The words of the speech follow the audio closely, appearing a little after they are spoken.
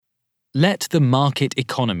Let the market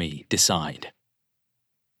economy decide.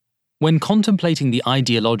 When contemplating the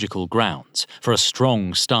ideological grounds for a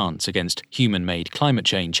strong stance against human-made climate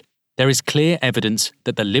change, there is clear evidence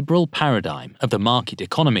that the liberal paradigm of the market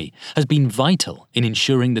economy has been vital in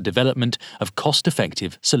ensuring the development of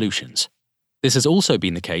cost-effective solutions. This has also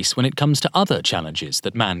been the case when it comes to other challenges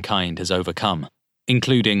that mankind has overcome,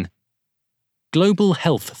 including global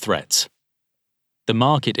health threats. The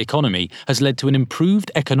market economy has led to an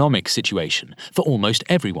improved economic situation for almost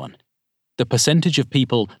everyone. The percentage of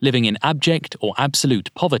people living in abject or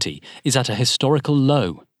absolute poverty is at a historical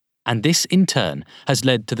low, and this in turn has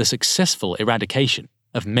led to the successful eradication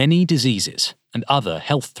of many diseases and other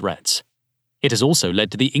health threats. It has also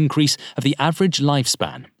led to the increase of the average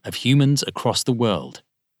lifespan of humans across the world.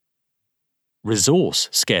 Resource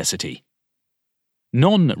scarcity.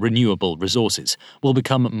 Non-renewable resources will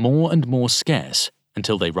become more and more scarce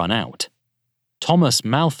until they run out. Thomas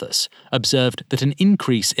Malthus observed that an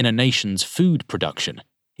increase in a nation's food production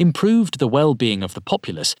improved the well-being of the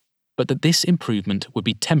populace, but that this improvement would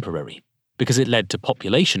be temporary because it led to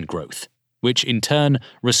population growth, which in turn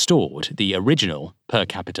restored the original per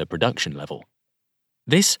capita production level.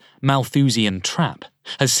 This Malthusian trap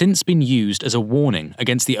has since been used as a warning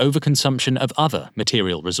against the overconsumption of other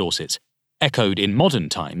material resources, echoed in modern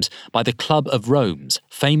times by the Club of Rome's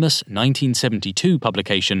famous 1972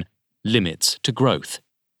 publication, Limits to Growth.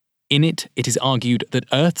 In it is argued that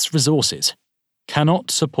Earth's resources cannot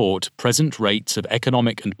support present rates of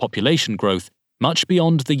economic and population growth much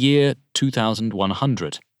beyond the year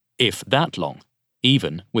 2100, if that long,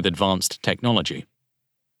 even with advanced technology.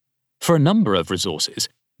 For a number of resources,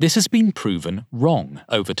 this has been proven wrong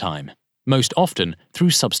over time, most often through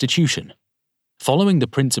substitution. Following the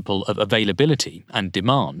principle of availability and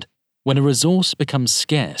demand, when a resource becomes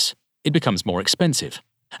scarce, it becomes more expensive,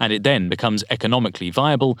 and it then becomes economically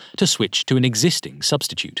viable to switch to an existing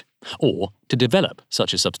substitute, or to develop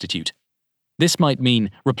such a substitute. This might mean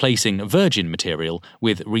replacing virgin material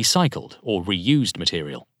with recycled or reused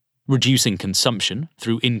material, reducing consumption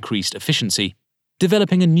through increased efficiency,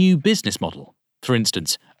 developing a new business model, for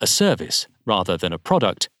instance, a service rather than a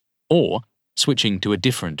product, or switching to a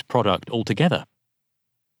different product altogether.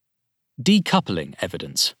 Decoupling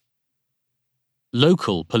evidence.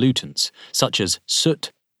 Local pollutants, such as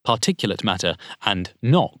soot, particulate matter, and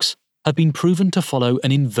NOx, have been proven to follow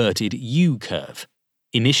an inverted U-curve,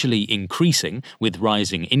 initially increasing with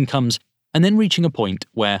rising incomes and then reaching a point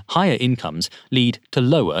where higher incomes lead to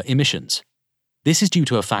lower emissions. This is due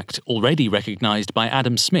to a fact already recognized by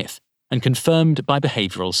Adam Smith and confirmed by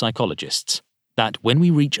behavioral psychologists, that when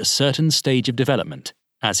we reach a certain stage of development,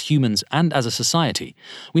 as humans and as a society,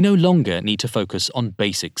 we no longer need to focus on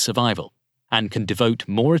basic survival and can devote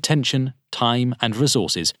more attention, time, and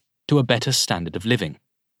resources to a better standard of living.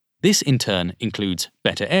 This in turn includes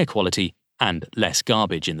better air quality and less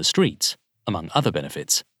garbage in the streets, among other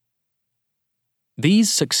benefits.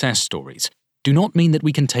 These success stories do not mean that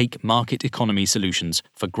we can take market economy solutions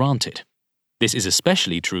for granted. This is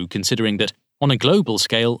especially true considering that, on a global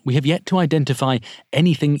scale, we have yet to identify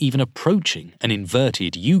anything even approaching an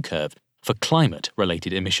inverted U-curve for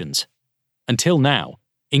climate-related emissions. Until now,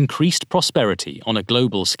 increased prosperity on a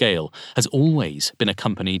global scale has always been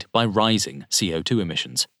accompanied by rising CO2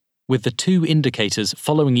 emissions, with the two indicators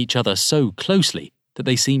following each other so closely that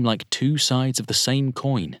they seem like two sides of the same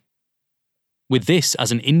coin. With this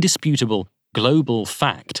as an indisputable global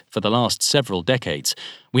fact for the last several decades,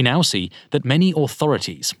 we now see that many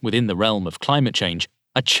authorities within the realm of climate change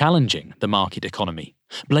are challenging the market economy,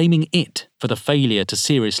 blaming it for the failure to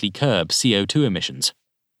seriously curb CO2 emissions.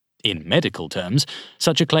 In medical terms,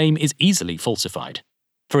 such a claim is easily falsified.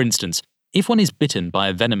 For instance, if one is bitten by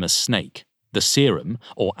a venomous snake, the serum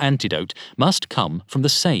or antidote must come from the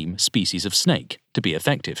same species of snake to be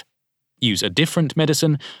effective. Use a different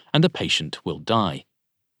medicine and the patient will die.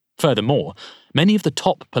 Furthermore, many of the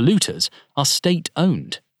top polluters are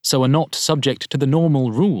state-owned, so are not subject to the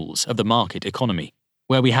normal rules of the market economy,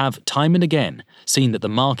 where we have time and again seen that the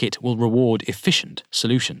market will reward efficient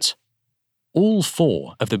solutions. All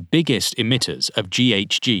four of the biggest emitters of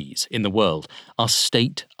GHGs in the world are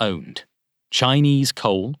state-owned: Chinese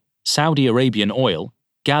coal, Saudi Arabian oil,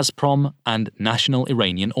 Gazprom, and National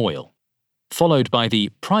Iranian Oil, followed by the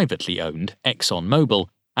privately owned ExxonMobil,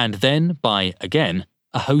 and then by, again,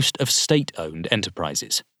 a host of state-owned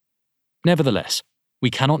enterprises. Nevertheless,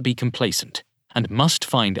 we cannot be complacent and must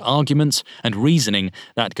find arguments and reasoning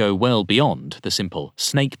that go well beyond the simple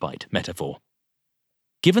snakebite metaphor.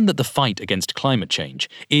 Given that the fight against climate change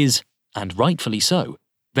is, and rightfully so,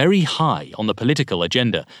 very high on the political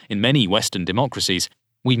agenda in many Western democracies,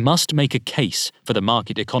 We must make a case for the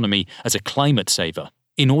market economy as a climate saver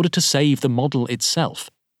in order to save the model itself.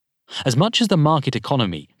 As much as the market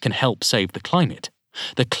economy can help save the climate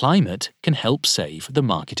can help save the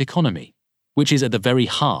market economy, which is at the very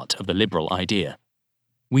heart of the liberal idea.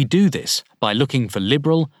 We do this by looking for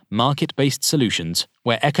liberal, market-based solutions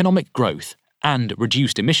where economic growth and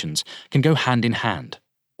reduced emissions can go hand in hand,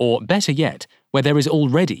 or better yet, where there is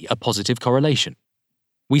already a positive correlation.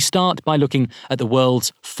 We start by looking at the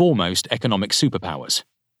world's foremost economic superpowers: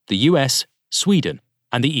 the US, Sweden,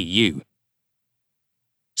 and the EU.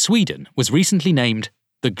 Sweden was recently named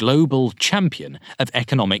the global champion of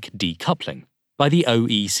economic decoupling by the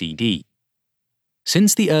OECD.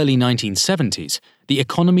 Since the early 1970s, the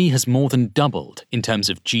economy has more than doubled in terms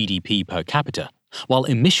of GDP per capita, while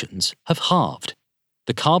emissions have halved.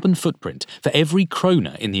 The carbon footprint for every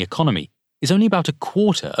krona in the economy is only about a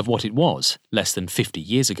quarter of what it was less than 50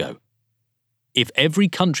 years ago. If every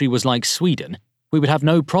country was like Sweden, we would have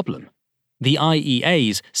no problem. The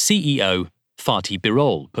IEA's CEO, Fatih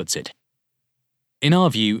Birol, puts it. In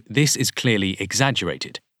our view, this is clearly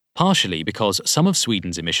exaggerated, partially because some of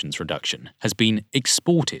Sweden's emissions reduction has been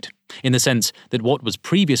exported, in the sense that what was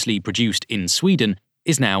previously produced in Sweden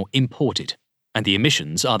is now imported, and the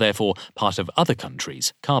emissions are therefore part of other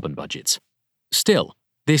countries' carbon budgets. Still,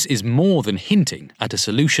 this is more than hinting at a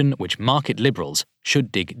solution which market liberals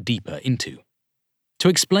should dig deeper into. To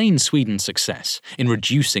explain Sweden's success in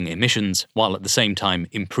reducing emissions while at the same time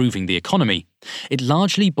improving the economy, it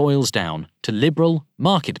largely boils down to liberal,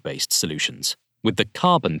 market-based solutions, with the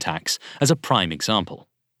carbon tax as a prime example.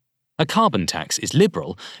 A carbon tax is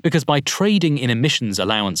liberal because by trading in emissions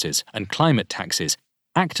allowances and climate taxes,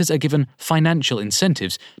 actors are given financial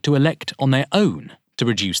incentives to elect on their own to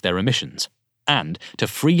reduce their emissions, and to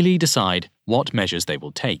freely decide what measures they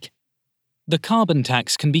will take. The carbon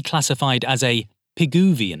tax can be classified as a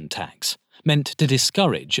Pigouvian tax, meant to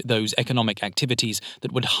discourage those economic activities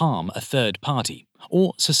that would harm a third party,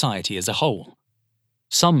 or society as a whole.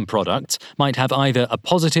 Some products might have either a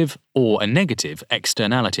positive or a negative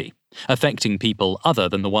externality, affecting people other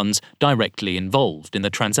than the ones directly involved in the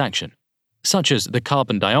transaction, such as the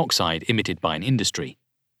carbon dioxide emitted by an industry.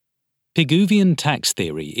 Pigouvian tax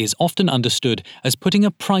theory is often understood as putting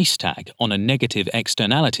a price tag on a negative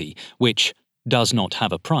externality which does not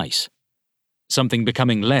have a price. Something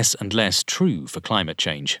becoming less and less true for climate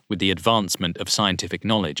change with the advancement of scientific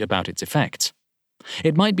knowledge about its effects.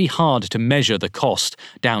 It might be hard to measure the cost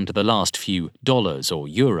down to the last few dollars or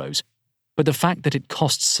euros, but the fact that it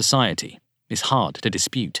costs society is hard to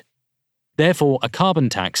dispute. Therefore, a carbon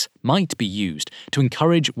tax might be used to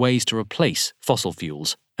encourage ways to replace fossil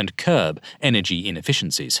fuels and curb energy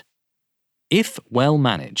inefficiencies. If well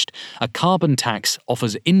managed, a carbon tax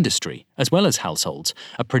offers industry, as well as households,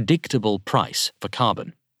 a predictable price for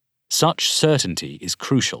carbon. Such certainty is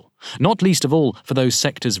crucial, not least of all for those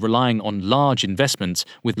sectors relying on large investments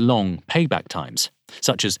with long payback times,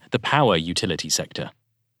 such as the power utility sector.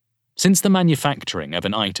 Since the manufacturing of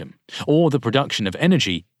an item, or the production of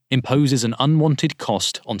energy, imposes an unwanted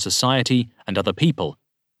cost on society and other people,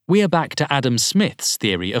 we are back to Adam Smith's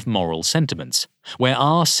theory of moral sentiments, where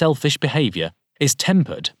our selfish behaviour is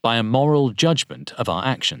tempered by a moral judgment of our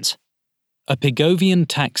actions. A Pigouvian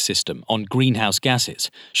tax system on greenhouse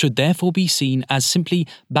gases should therefore be seen as simply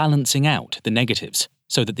balancing out the negatives,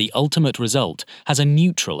 so that the ultimate result has a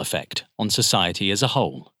neutral effect on society as a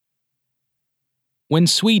whole. When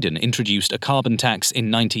Sweden introduced a carbon tax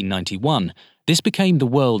in 1991, this became the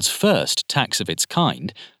world's first tax of its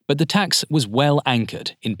kind, but the tax was well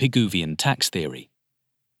anchored in Pigouvian tax theory.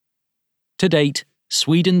 To date,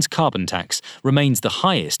 Sweden's carbon tax remains the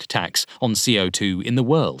highest tax on CO2 in the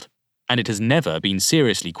world, and it has never been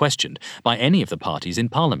seriously questioned by any of the parties in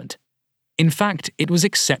Parliament. In fact, it was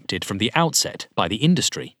accepted from the outset by the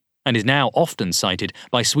industry, and is now often cited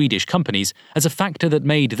by Swedish companies as a factor that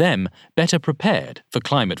made them better prepared for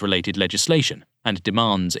climate-related legislation and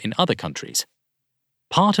demands in other countries.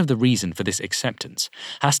 Part of the reason for this acceptance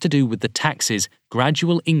has to do with the tax's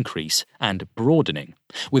gradual increase and broadening,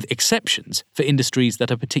 with exceptions for industries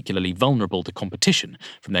that are particularly vulnerable to competition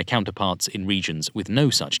from their counterparts in regions with no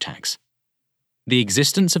such tax. The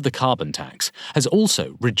existence of the carbon tax has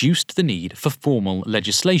also reduced the need for formal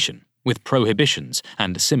legislation, with prohibitions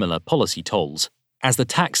and similar policy tolls, as the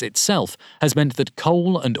tax itself has meant that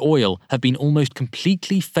coal and oil have been almost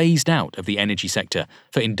completely phased out of the energy sector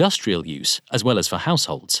for industrial use as well as for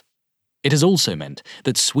households. It has also meant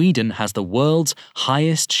that Sweden has the world's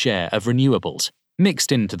highest share of renewables,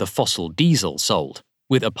 mixed into the fossil diesel sold,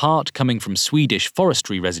 with a part coming from Swedish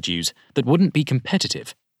forestry residues that wouldn't be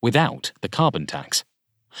competitive without the carbon tax.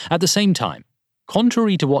 At the same time,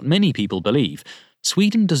 Contrary to what many people believe,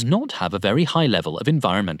 Sweden does not have a very high level of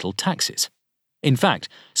environmental taxes. In fact,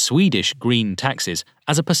 Swedish green taxes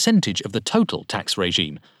as a percentage of the total tax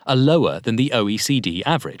regime are lower than the OECD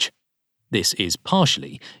average. This is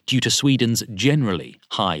partially due to Sweden's generally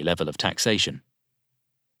high level of taxation.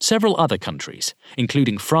 Several other countries,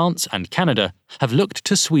 including France and Canada, have looked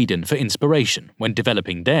to Sweden for inspiration when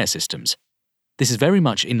developing their systems. This is very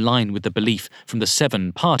much in line with the belief from the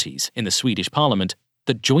 7 parties in the Swedish parliament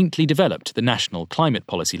that jointly developed the national climate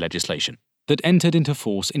policy legislation that entered into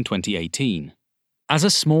force in 2018. As a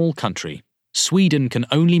small country, Sweden can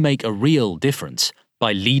only make a real difference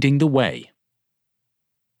by leading the way.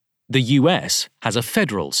 The US has a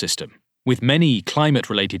federal system, with many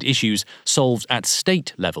climate-related issues solved at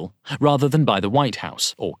state level rather than by the White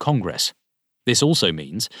House or Congress. This also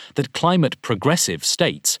means that climate-progressive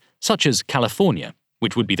states, such as California,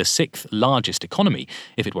 which would be the 6th largest economy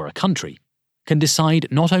if it were a country, can decide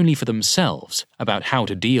not only for themselves about how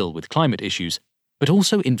to deal with climate issues, but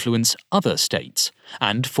also influence other states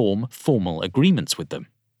and form formal agreements with them.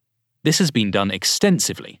 This has been done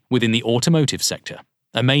extensively within the automotive sector,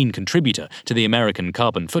 a main contributor to the American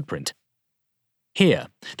carbon footprint. Here,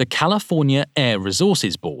 the California Air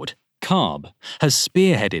Resources Board, CARB, has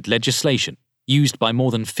spearheaded legislation used by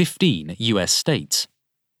more than 15 US states.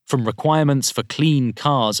 From requirements for clean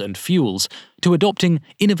cars and fuels to adopting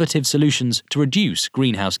innovative solutions to reduce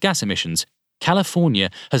greenhouse gas emissions, California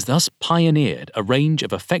has thus pioneered a range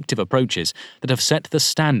of effective approaches that have set the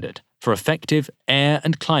standard for effective air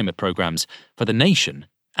and climate programs for the nation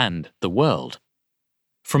and the world.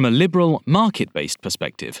 From a liberal, market-based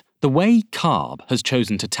perspective, the way CARB has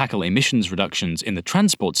chosen to tackle emissions reductions in the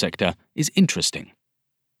transport sector is interesting.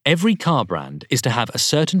 Every car brand is to have a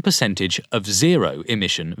certain percentage of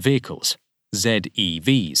zero-emission vehicles,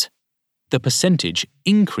 ZEVs. The percentage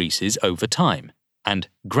increases over time, and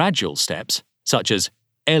gradual steps, such as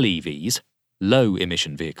LEVs,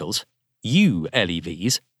 low-emission vehicles,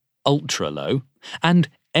 ULEVs, ultra-low, and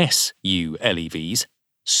SULEVs,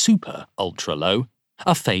 super-ultra-low,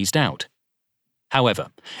 are phased out. However,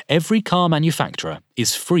 every car manufacturer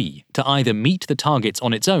is free to either meet the targets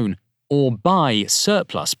on its own or buy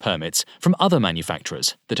surplus permits from other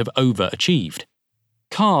manufacturers that have overachieved.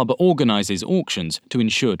 CARB organises auctions to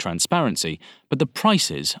ensure transparency, but the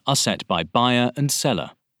prices are set by buyer and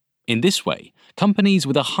seller. In this way, companies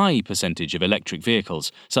with a high percentage of electric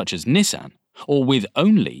vehicles, such as Nissan, or with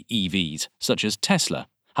only EVs, such as Tesla,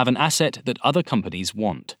 have an asset that other companies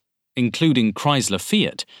want, including Chrysler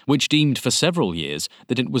Fiat, which deemed for several years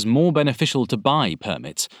that it was more beneficial to buy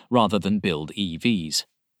permits rather than build EVs.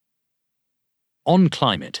 On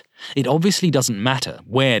climate, it obviously doesn't matter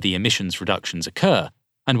where the emissions reductions occur,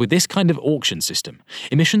 and with this kind of auction system,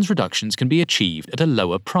 emissions reductions can be achieved at a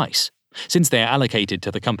lower price, since they are allocated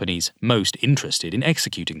to the companies most interested in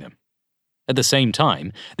executing them. At the same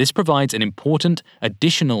time, this provides an important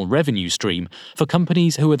additional revenue stream for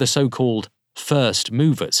companies who are the so-called first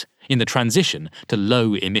movers in the transition to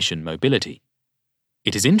low-emission mobility.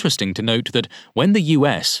 It is interesting to note that when the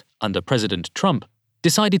US, under President Trump,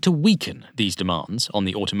 decided to weaken these demands on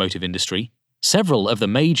the automotive industry, several of the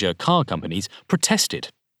major car companies protested,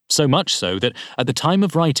 so much so that at the time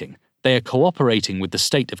of writing, they are cooperating with the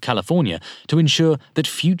state of California to ensure that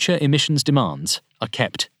future emissions demands are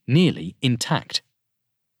kept nearly intact.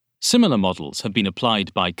 Similar models have been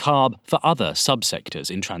applied by CARB for other subsectors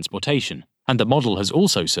in transportation, and the model has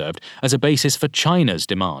also served as a basis for China's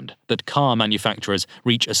demand that car manufacturers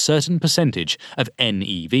reach a certain percentage of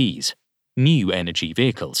NEVs, new energy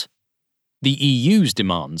vehicles. The EU's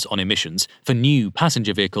demands on emissions for new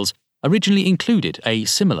passenger vehicles originally included a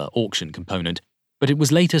similar auction component, but it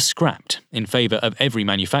was later scrapped in favour of every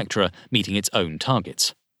manufacturer meeting its own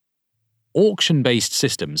targets. Auction-based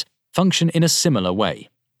systems function in a similar way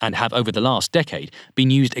and have over the last decade been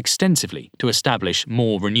used extensively to establish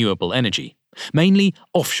more renewable energy, mainly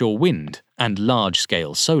offshore wind and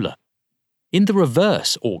large-scale solar. In the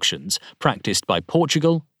reverse auctions practiced by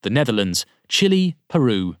Portugal, the Netherlands, Chile,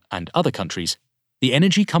 Peru, and other countries, the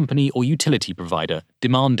energy company or utility provider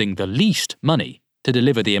demanding the least money to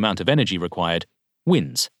deliver the amount of energy required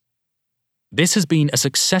wins. This has been a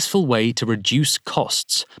successful way to reduce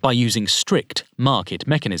costs by using strict market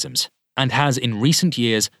mechanisms, and has in recent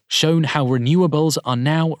years shown how renewables are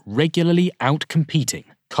now regularly outcompeting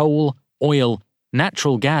coal, oil,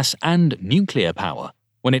 natural gas, and nuclear power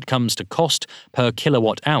when it comes to cost per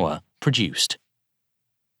kilowatt hour produced.